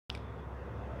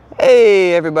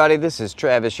Hey everybody, this is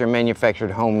Travis, your manufactured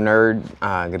home nerd,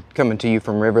 coming to you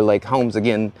from River Lake Homes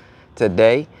again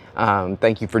today.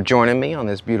 Thank you for joining me on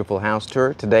this beautiful house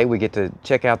tour. Today we get to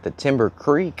check out the Timber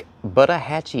Creek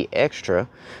Buttahatchee Extra.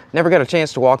 Never got a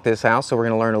chance to walk this house, so we're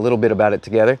going to learn a little bit about it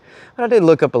together. But I did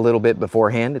look up a little bit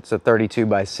beforehand. It's a 32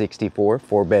 by 64,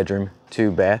 4-bedroom,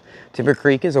 2-bath. Timber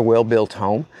Creek is a well-built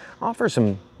home. Offers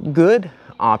some good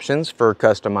options for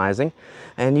customizing.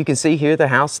 And you can see here the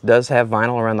house does have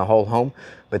vinyl around the whole home,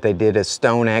 but they did a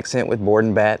stone accent with board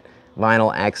and bat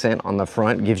vinyl accent on the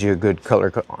front. Gives you a good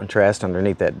color contrast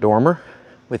underneath that dormer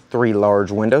with 3 large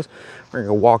windows. We're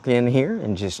gonna walk in here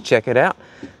and just check it out.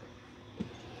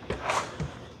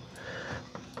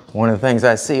 One of the things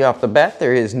I see off the bat,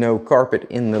 there is no carpet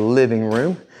in the living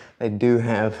room. They do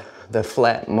have the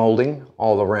flat molding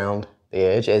all around the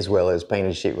edge, as well as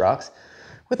painted sheetrocks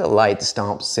with a light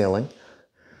stomp ceiling.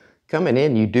 Coming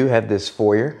in, you do have this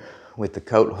foyer with the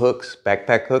coat hooks,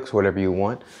 backpack hooks, whatever you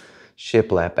want,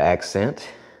 shiplap accent,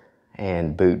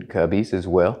 and boot cubbies, as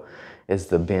well as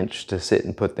the bench to sit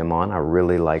and put them on. I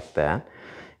really like that.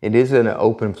 It is an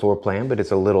open floor plan, but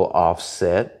it's a little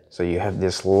offset. So you have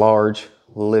this large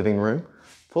living room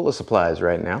full of supplies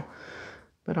right now,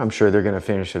 but I'm sure they're gonna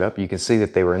finish it up. You can see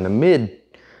that they were in the mid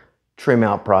trim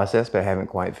out process, but haven't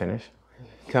quite finished.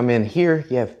 Come in here,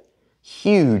 you have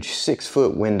huge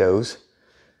 6-foot windows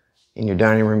in your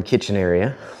dining room kitchen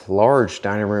area, large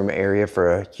dining room area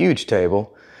for a huge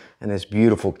table, and this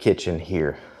beautiful kitchen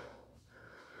here.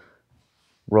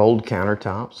 Rolled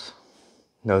countertops,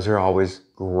 those are always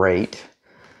great.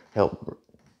 Help,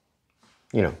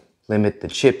 limit the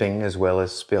chipping as well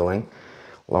as spilling.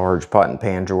 Large pot and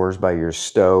pan drawers by your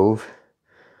stove.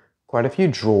 Quite a few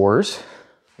drawers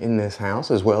in this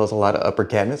house, as well as a lot of upper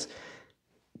cabinets.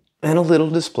 And a little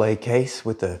display case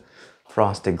with the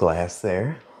frosted glass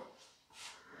there.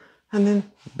 And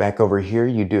then back over here,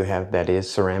 you do have, that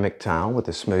is ceramic tile with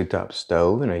a smooth top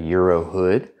stove and a Euro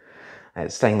hood.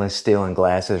 That stainless steel and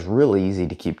glass is really easy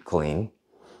to keep clean.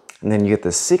 And then you get the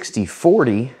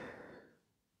 60/40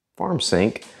 farm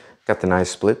sink. Got the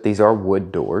nice split. These are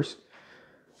wood doors.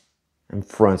 And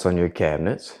fronts on your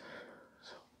cabinets.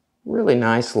 Really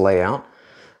nice layout.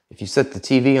 If you set the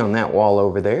TV on that wall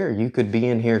over there, you could be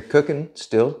in here cooking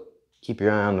still. Keep your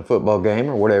eye on the football game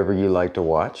or whatever you like to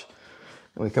watch.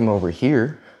 And we come over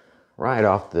here, right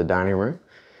off the dining room,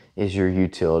 is your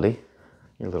utility.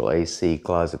 Your little AC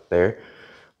closet there.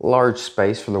 Large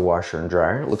space for the washer and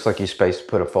dryer. It looks like you space to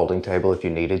put a folding table if you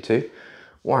needed to.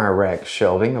 Wire rack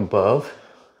shelving above.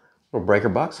 Little breaker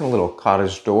box and a little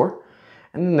cottage door.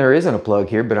 And then there isn't a plug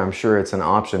here, but I'm sure it's an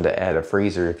option to add a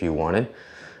freezer if you wanted.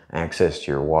 Access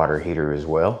to your water heater as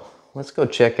well. Let's go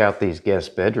check out these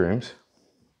guest bedrooms.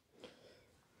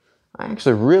 I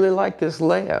actually really like this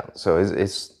layout. So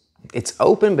it's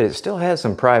open, but it still has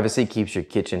some privacy, keeps your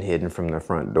kitchen hidden from the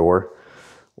front door.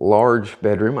 Large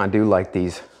bedroom. I do like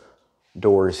these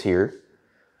doors here.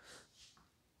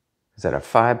 Is that a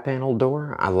 5-panel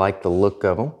door? I like the look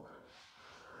of them.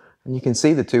 And you can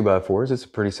see the 2x4s. It's a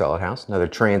pretty solid house. Another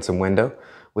transom window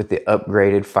with the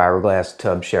upgraded fiberglass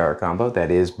tub shower combo.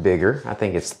 That is bigger. I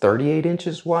think it's 38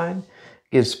 inches wide.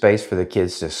 Gives space for the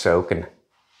kids to soak and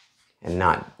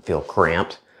not feel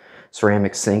cramped.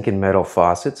 Ceramic sink and metal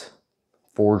faucets.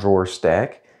 4-drawer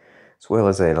stack, as well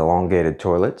as an elongated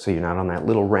toilet, so you're not on that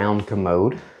little round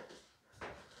commode.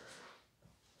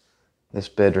 This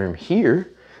bedroom here,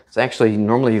 it's actually,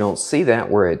 normally you don't see that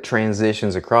where it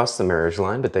transitions across the marriage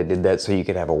line, but they did that so you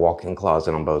could have a walk-in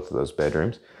closet on both of those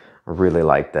bedrooms. I really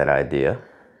like that idea.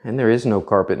 And there is no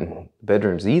carpet in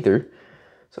bedrooms either,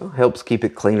 so it helps keep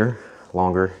it cleaner,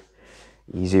 longer,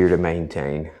 easier to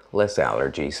maintain, less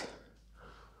allergies.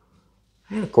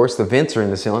 And of course the vents are in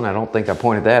the ceiling. I don't think I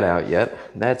pointed that out yet.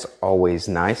 That's always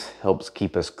nice. Helps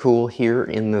keep us cool here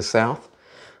in the south.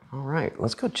 All right,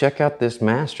 let's go check out this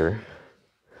master.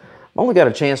 I've only got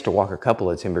a chance to walk a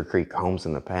couple of Timber Creek homes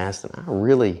in the past, and I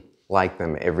really like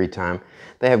them every time.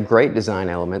 They have great design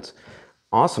elements,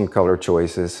 awesome color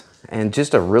choices, and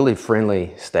just a really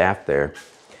friendly staff there.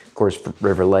 Of course,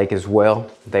 River Lake as well.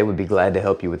 They would be glad to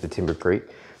help you with the Timber Creek.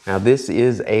 Now this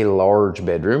is a large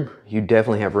bedroom. You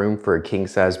definitely have room for a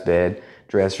king-size bed,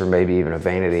 dresser, maybe even a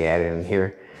vanity added in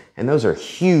here. And those are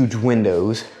huge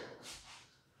windows.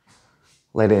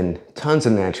 Let in tons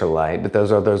of natural light, but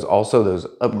those are also those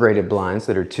upgraded blinds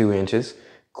that are 2 inches,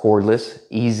 cordless,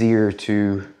 easier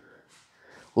to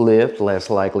lift, less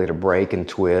likely to break and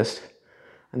twist.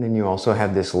 And then you also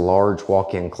have this large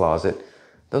walk-in closet.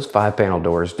 Those 5-panel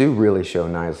doors do really show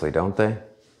nicely, don't they?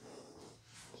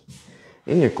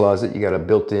 In your closet, you got a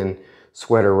built-in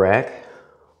sweater rack,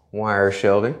 wire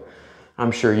shelving.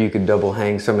 I'm sure you could double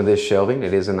hang some of this shelving.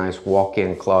 It is a nice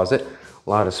walk-in closet. A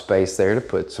lot of space there to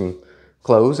put some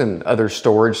clothes and other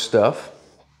storage stuff.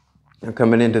 Now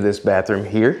coming into this bathroom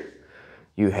here,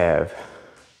 you have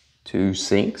 2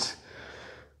 sinks,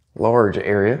 large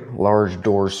area, large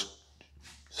doors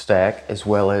stack, as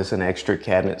well as an extra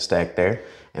cabinet stack there,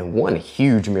 and 1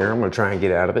 huge mirror. I'm gonna try and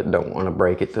get out of it, don't wanna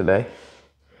break it today.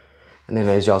 And then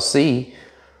as y'all see,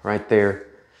 right there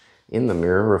in the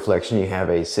mirror reflection, you have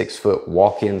a 6-foot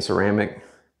walk-in ceramic,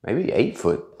 maybe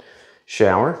 8-foot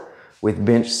shower with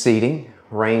bench seating,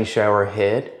 rain shower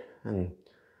head, and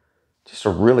just a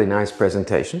really nice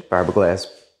presentation. Fiberglass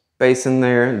basin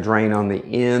there, drain on the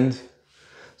end,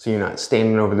 so you're not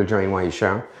standing over the drain while you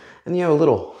shower. And you have a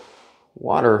little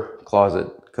water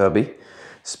closet cubby.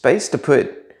 Space to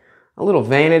put a little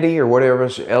vanity or whatever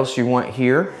else you want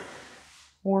here,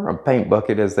 or a paint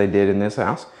bucket as they did in this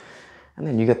house. And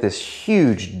then you got this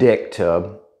huge deck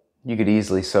tub. You could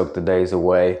easily soak the days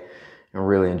away and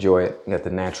really enjoy it. You got the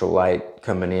natural light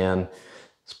coming in.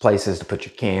 There's places to put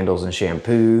your candles and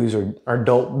shampoos or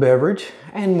adult beverage,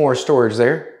 and more storage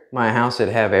there. My house would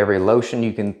have every lotion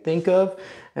you can think of,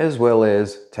 as well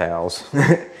as towels.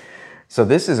 So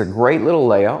this is a great little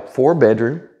layout,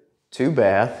 4-bedroom,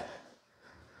 2-bath,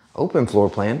 open floor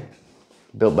plan,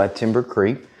 built by Timber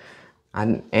Creek.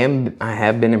 I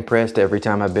have been impressed every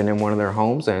time I've been in one of their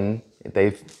homes, and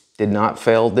they did not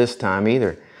fail this time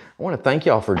either. I want to thank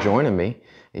y'all for joining me.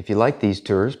 If you like these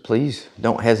tours, please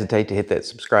don't hesitate to hit that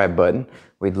subscribe button.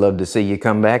 We'd love to see you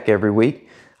come back every week.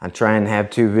 I try and have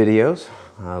 2 videos.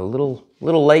 A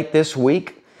little late this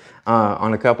week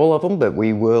on a couple of them, but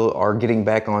we are getting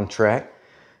back on track.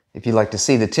 If you'd like to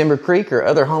see the Timber Creek or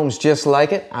other homes just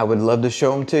like it, I would love to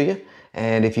show them to you.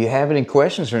 And if you have any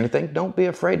questions or anything, don't be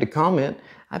afraid to comment.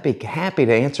 I'd be happy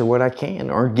to answer what I can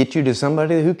or get you to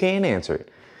somebody who can answer it.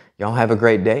 Y'all have a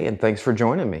great day, and thanks for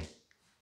joining me.